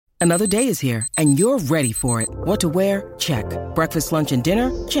Another day is here, and you're ready for it. What to wear? Check. Breakfast, lunch, and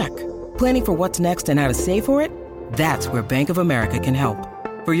dinner? Check. Planning for what's next and how to save for it? That's where Bank of America can help.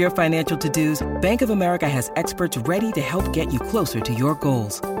 For your financial to-dos, Bank of America has experts ready to help get you closer to your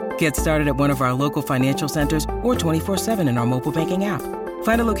goals. Get started at one of our local financial centers or 24/7 in our mobile banking app.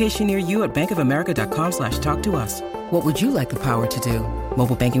 Find a location near you at bankofamerica.com/talktous. What would you like the power to do?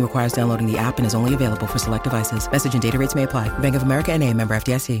 Mobile banking requires downloading the app and is only available for select devices. Message and data rates may apply. Bank of America N.A., member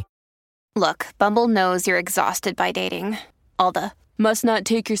FDIC. Look, Bumble knows you're exhausted by dating. All the must not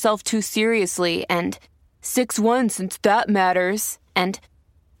take yourself too seriously and 6'1" since that matters. And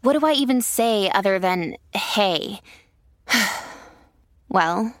what do I even say other than, hey?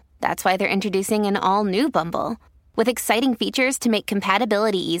 Well, that's why they're introducing an all-new Bumble with exciting features to make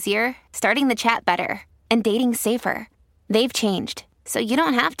compatibility easier, starting the chat better, and dating safer. They've changed, so you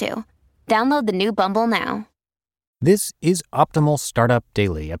don't have to. Download the new Bumble now. This is Optimal Startup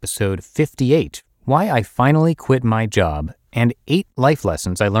Daily, episode 58, Why I Finally Quit My Job and 8 Life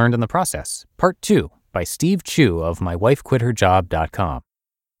Lessons I Learned in the Process, Part 2, by Steve Chu of mywifequitherjob.com.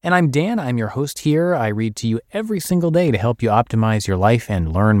 And I'm Dan, I'm your host here. I read to you every single day to help you optimize your life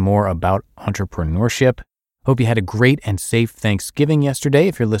and learn more about entrepreneurship. Hope you had a great and safe Thanksgiving yesterday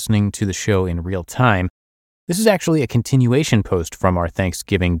if you're listening to the show in real time. This is actually a continuation post from our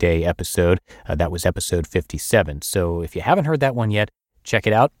Thanksgiving Day episode. That was episode 57. So if you haven't heard that one yet, check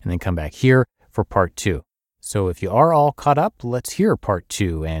it out and then come back here for part 2. So if you are all caught up, let's hear part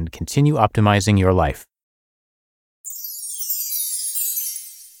 2 and continue optimizing your life.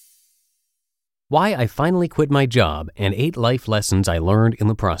 Why I Finally Quit My Job and 8 Life Lessons I Learned in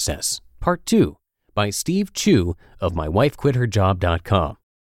the Process, Part 2, by Steve Chu of mywifequitherjob.com.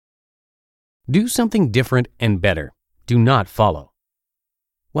 Do something different and better. Do not follow.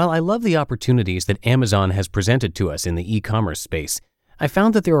 While I love the opportunities that Amazon has presented to us in the e-commerce space, I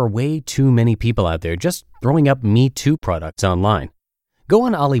found that there are way too many people out there just throwing up Me Too products online. Go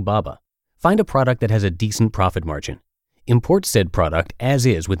on Alibaba. Find a product that has a decent profit margin. Import said product as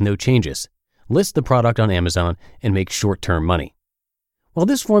is with no changes. List the product on Amazon and make short-term money. While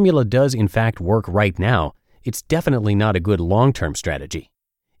this formula does in fact work right now, it's definitely not a good long-term strategy.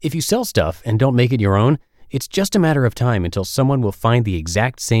 If you sell stuff and don't make it your own, it's just a matter of time until someone will find the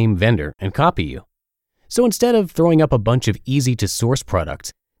exact same vendor and copy you. So instead of throwing up a bunch of easy-to-source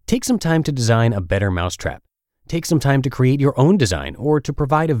products, take some time to design a better mousetrap. Take some time to create your own design or to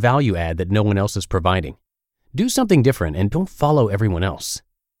provide a value add that no one else is providing. Do something different and don't follow everyone else.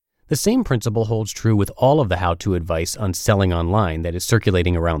 The same principle holds true with all of the how-to advice on selling online that is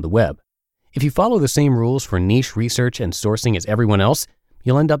circulating around the web. If you follow the same rules for niche research and sourcing as everyone else,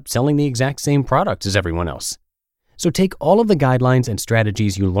 you'll end up selling the exact same products as everyone else. So take all of the guidelines and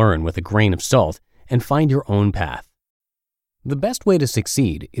strategies you learn with a grain of salt and find your own path. The best way to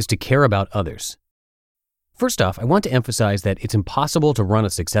succeed is to care about others. First off, I want to emphasize that it's impossible to run a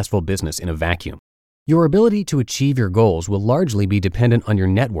successful business in a vacuum. Your ability to achieve your goals will largely be dependent on your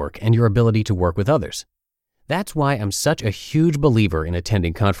network and your ability to work with others. That's why I'm such a huge believer in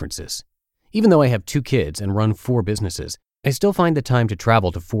attending conferences. Even though I have 2 kids and run 4 businesses, I still find the time to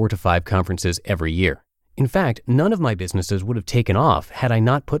travel to 4 to 5 conferences every year. In fact, none of my businesses would have taken off had I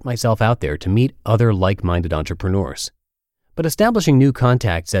not put myself out there to meet other like-minded entrepreneurs. But establishing new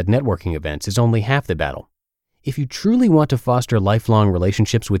contacts at networking events is only half the battle. If you truly want to foster lifelong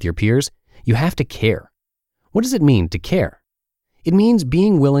relationships with your peers, you have to care. What does it mean to care? It means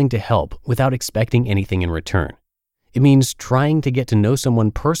being willing to help without expecting anything in return. It means trying to get to know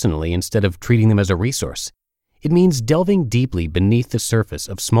someone personally instead of treating them as a resource. It means delving deeply beneath the surface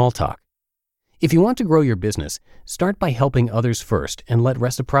of small talk. If you want to grow your business, start by helping others first and let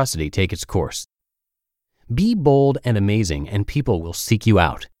reciprocity take its course. Be bold and amazing, and people will seek you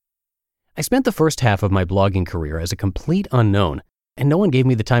out. I spent the first half of my blogging career as a complete unknown, and no one gave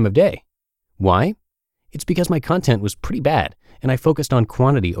me the time of day. Why? It's because my content was pretty bad, and I focused on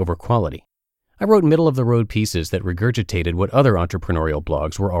quantity over quality. I wrote middle-of-the-road pieces that regurgitated what other entrepreneurial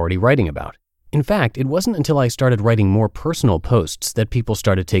blogs were already writing about. In fact, it wasn't until I started writing more personal posts that people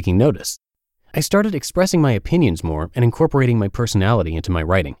started taking notice. I started expressing my opinions more and incorporating my personality into my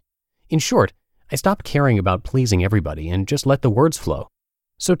writing. In short, I stopped caring about pleasing everybody and just let the words flow.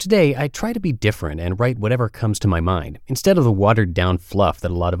 So today, I try to be different and write whatever comes to my mind, instead of the watered-down fluff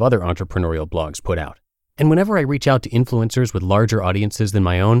that a lot of other entrepreneurial blogs put out. And whenever I reach out to influencers with larger audiences than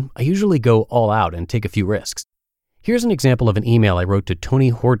my own, I usually go all out and take a few risks. Here's an example of an email I wrote to Tony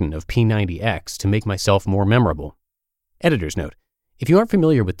Horton of P90X to make myself more memorable. Editor's note: if you aren't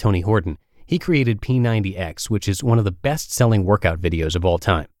familiar with Tony Horton, he created P90X, which is one of the best-selling workout videos of all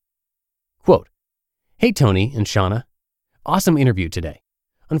time. Quote, "Hey Tony and Shauna, awesome interview today.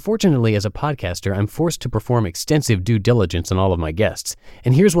 Unfortunately, as a podcaster, I'm forced to perform extensive due diligence on all of my guests,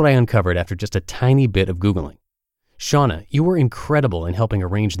 and here's what I uncovered after just a tiny bit of Googling. Shauna, you were incredible in helping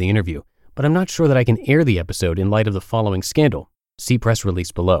arrange the interview, but I'm not sure that I can air the episode in light of the following scandal. See press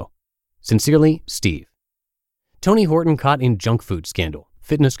release below. Sincerely, Steve. Tony Horton caught in junk food scandal.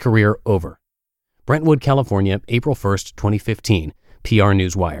 Fitness career over. Brentwood, California, April 1st, 2015. PR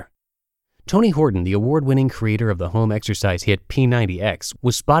Newswire. Tony Horton, the award-winning creator of the home exercise hit P90X,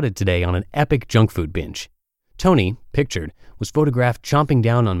 was spotted today on an epic junk food binge. Tony, pictured, was photographed chomping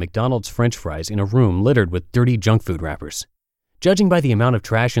down on McDonald's French fries in a room littered with dirty junk food wrappers. Judging by the amount of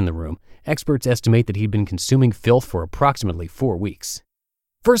trash in the room, experts estimate that he'd been consuming filth for approximately 4 weeks.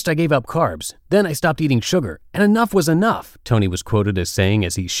 First, I gave up carbs. Then I stopped eating sugar. And enough was enough, Tony was quoted as saying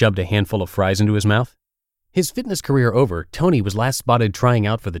as he shoved a handful of fries into his mouth. His fitness career over, Tony was last spotted trying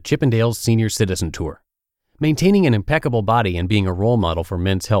out for the Chippendales Senior Citizen Tour. Maintaining an impeccable body and being a role model for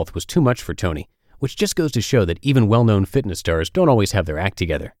men's health was too much for Tony, which just goes to show that even well-known fitness stars don't always have their act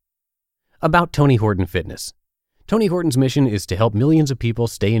together. About Tony Horton Fitness. Tony Horton's mission is to help millions of people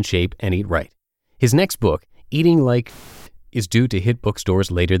stay in shape and eat right. His next book, Eating Like is due to hit bookstores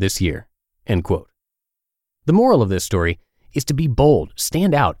later this year. End quote. The moral of this story is to be bold,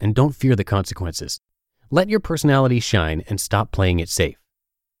 stand out, and don't fear the consequences. Let your personality shine and stop playing it safe.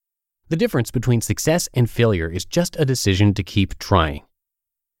 The difference between success and failure is just a decision to keep trying.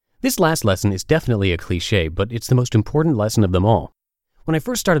 This last lesson is definitely a cliche, but it's the most important lesson of them all. When I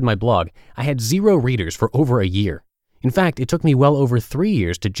first started my blog, I had 0 readers for over a year. In fact, it took me well over 3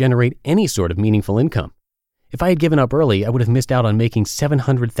 years to generate any sort of meaningful income. If I had given up early, I would have missed out on making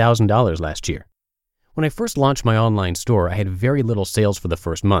 $700,000 last year. When I first launched my online store, I had very little sales for the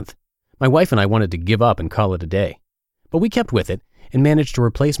first month. My wife and I wanted to give up and call it a day. But we kept with it and managed to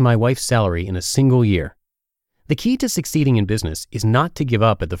replace my wife's salary in a single year. The key to succeeding in business is not to give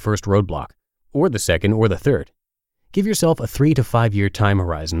up at the first roadblock, or the second or the third. Give yourself a 3 to 5 year time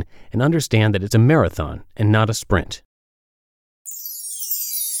horizon and understand that it's a marathon and not a sprint.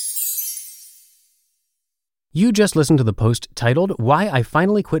 You just listened to the post titled Why I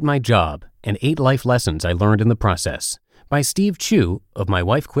Finally Quit My Job and 8 Life Lessons I Learned in the Process by Steve Chu of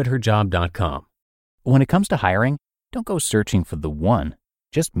mywifequitherjob.com. When it comes to hiring, don't go searching for the one.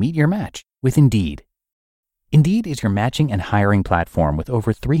 Just meet your match with Indeed. Indeed is your matching and hiring platform with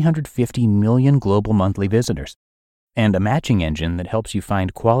over 350 million global monthly visitors and a matching engine that helps you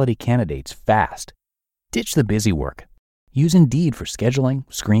find quality candidates fast. Ditch the busy work. Use Indeed for scheduling,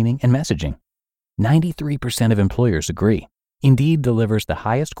 screening, and messaging. 93% of employers agree. Indeed delivers the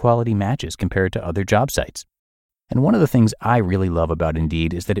highest quality matches compared to other job sites. And one of the things I really love about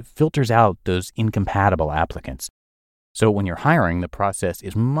Indeed is that it filters out those incompatible applicants. So when you're hiring, the process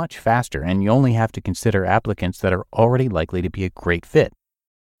is much faster and you only have to consider applicants that are already likely to be a great fit.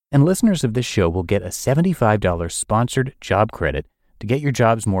 And listeners of this show will get a $75 sponsored job credit to get your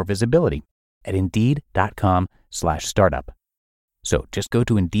jobs more visibility at Indeed.com/startup. So just go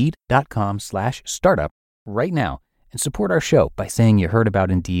to Indeed.com/startup right now and support our show by saying you heard about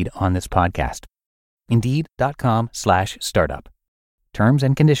Indeed on this podcast. Indeed.com/startup. Terms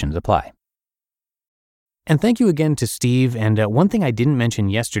and conditions apply. And thank you again to Steve. And one thing I didn't mention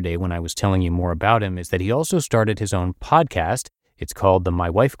yesterday when I was telling you more about him is that he also started his own podcast. It's called the My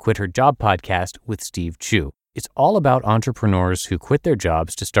Wife Quit Her Job podcast with Steve Chu. It's all about entrepreneurs who quit their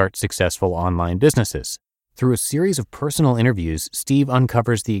jobs to start successful online businesses. Through a series of personal interviews, Steve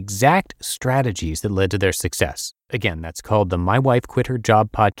uncovers the exact strategies that led to their success. Again, that's called the My Wife Quit Her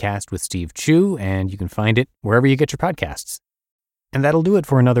Job podcast with Steve Chu, and you can find it wherever you get your podcasts. And that'll do it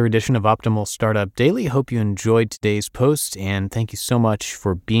for another edition of Optimal Startup Daily. Hope you enjoyed today's post, and thank you so much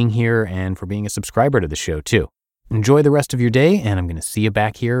for being here and for being a subscriber to the show, too. Enjoy the rest of your day, and I'm going to see you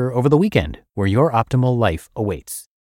back here over the weekend, where your optimal life awaits.